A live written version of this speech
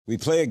We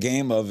play a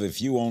game of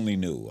If You Only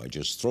Knew. I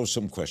just throw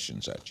some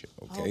questions at you,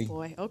 okay? Oh,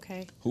 boy,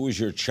 okay. Who was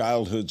your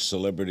childhood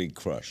celebrity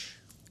crush?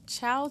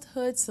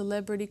 Childhood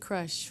celebrity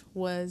crush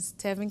was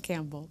Tevin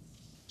Campbell.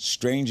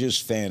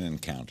 Strangest fan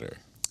encounter?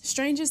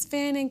 Strangest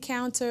fan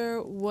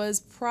encounter was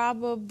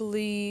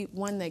probably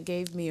one that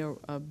gave me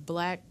a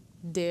black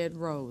dead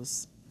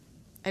rose.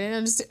 I didn't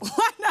understand.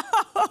 Why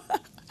no?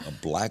 A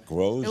black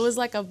rose?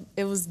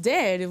 It was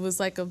dead. It was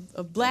like a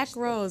black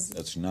rose.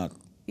 That's not...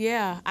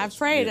 Yeah,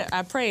 That's I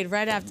weird. prayed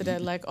right after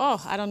that, like,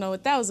 oh, I don't know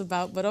what that was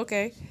about, but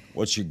okay.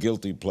 What's your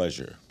guilty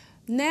pleasure?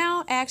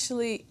 Now,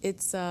 actually,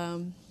 it's,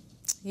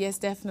 yes,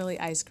 definitely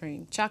ice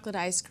cream. Chocolate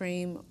ice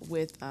cream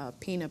with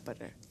peanut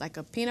butter. Like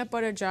a peanut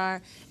butter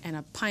jar and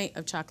a pint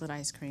of chocolate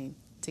ice cream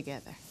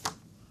together.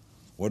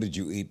 What did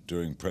you eat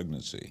during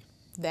pregnancy?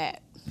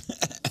 That.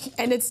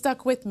 And it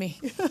stuck with me.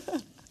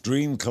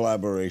 Dream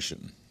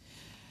collaboration?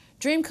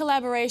 Dream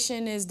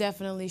collaboration is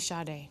definitely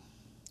Sade.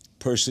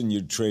 Person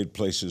you'd trade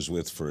places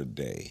with for a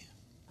day?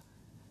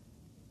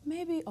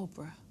 Maybe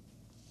Oprah.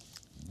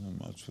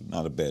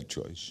 Not a bad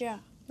choice. Yeah,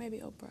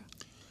 maybe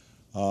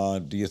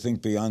Oprah. Do you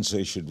think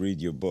Beyonce should read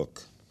your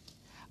book?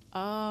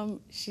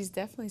 She's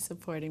definitely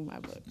supporting my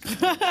book.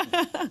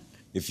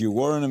 If you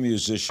weren't a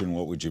musician,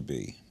 what would you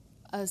be?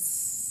 A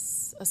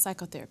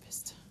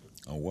psychotherapist.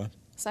 A what?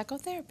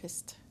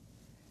 Psychotherapist.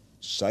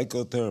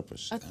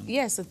 Psychotherapist?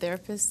 Yes, a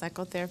therapist,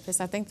 psychotherapist.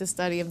 I think the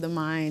study of the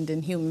mind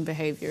and human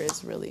behavior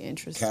is really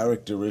interesting.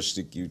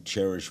 Characteristic you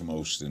cherish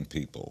most in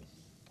people?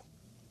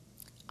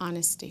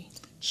 Honesty.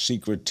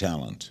 Secret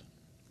talent?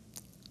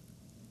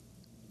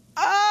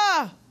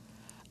 I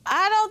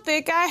don't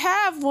think I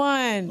have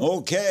one.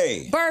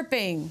 Okay.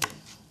 Burping.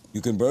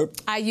 You can burp?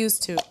 I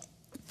used to.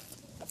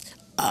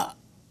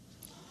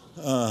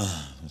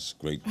 That's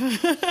great.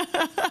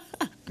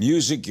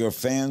 Music your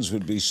fans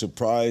would be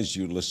surprised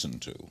you listen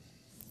to?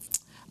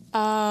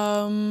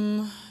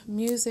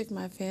 Music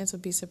my fans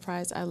would be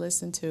surprised I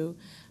listen to.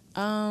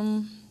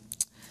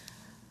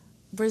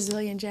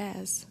 Brazilian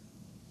jazz.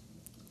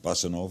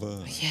 Bossa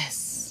Nova?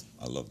 Yes.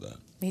 I love that.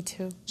 Me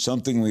too.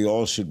 Something we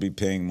all should be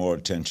paying more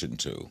attention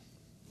to?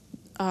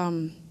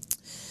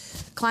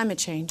 Climate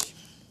change.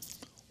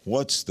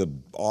 What's the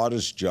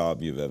oddest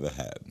job you've ever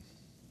had?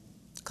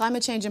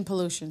 Climate change and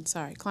pollution,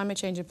 sorry. Climate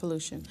change and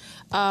pollution.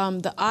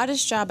 The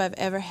oddest job I've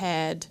ever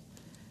had,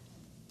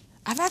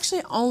 I've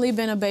actually only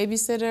been a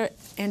babysitter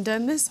and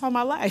done this all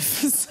my life,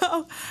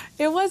 so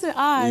it wasn't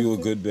odd. Were you a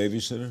good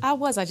babysitter? I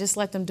was. I just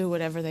let them do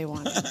whatever they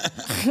wanted.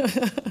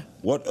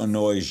 What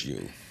annoys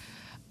you?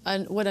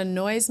 What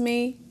annoys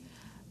me?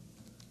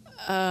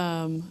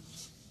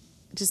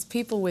 Just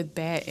people with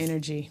bad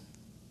energy.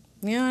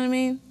 You know what I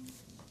mean?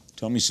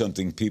 Tell me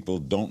something people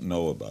don't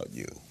know about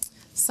you.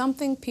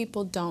 Something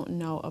people don't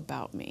know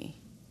about me.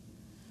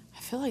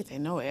 I feel like they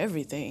know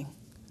everything.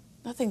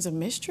 Nothing's a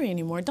mystery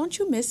anymore. Don't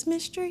you miss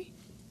mystery?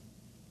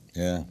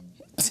 Yeah.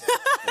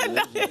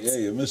 Yeah,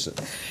 you miss it.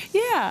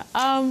 Yeah,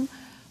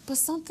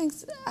 but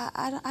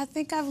I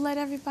think I've let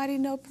everybody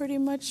know pretty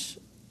much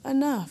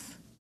enough.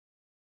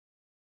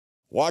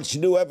 Watch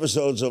new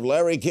episodes of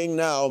Larry King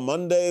Now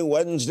Monday,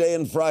 Wednesday,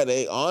 and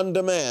Friday on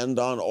demand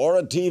on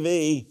Aura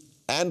TV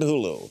and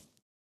Hulu.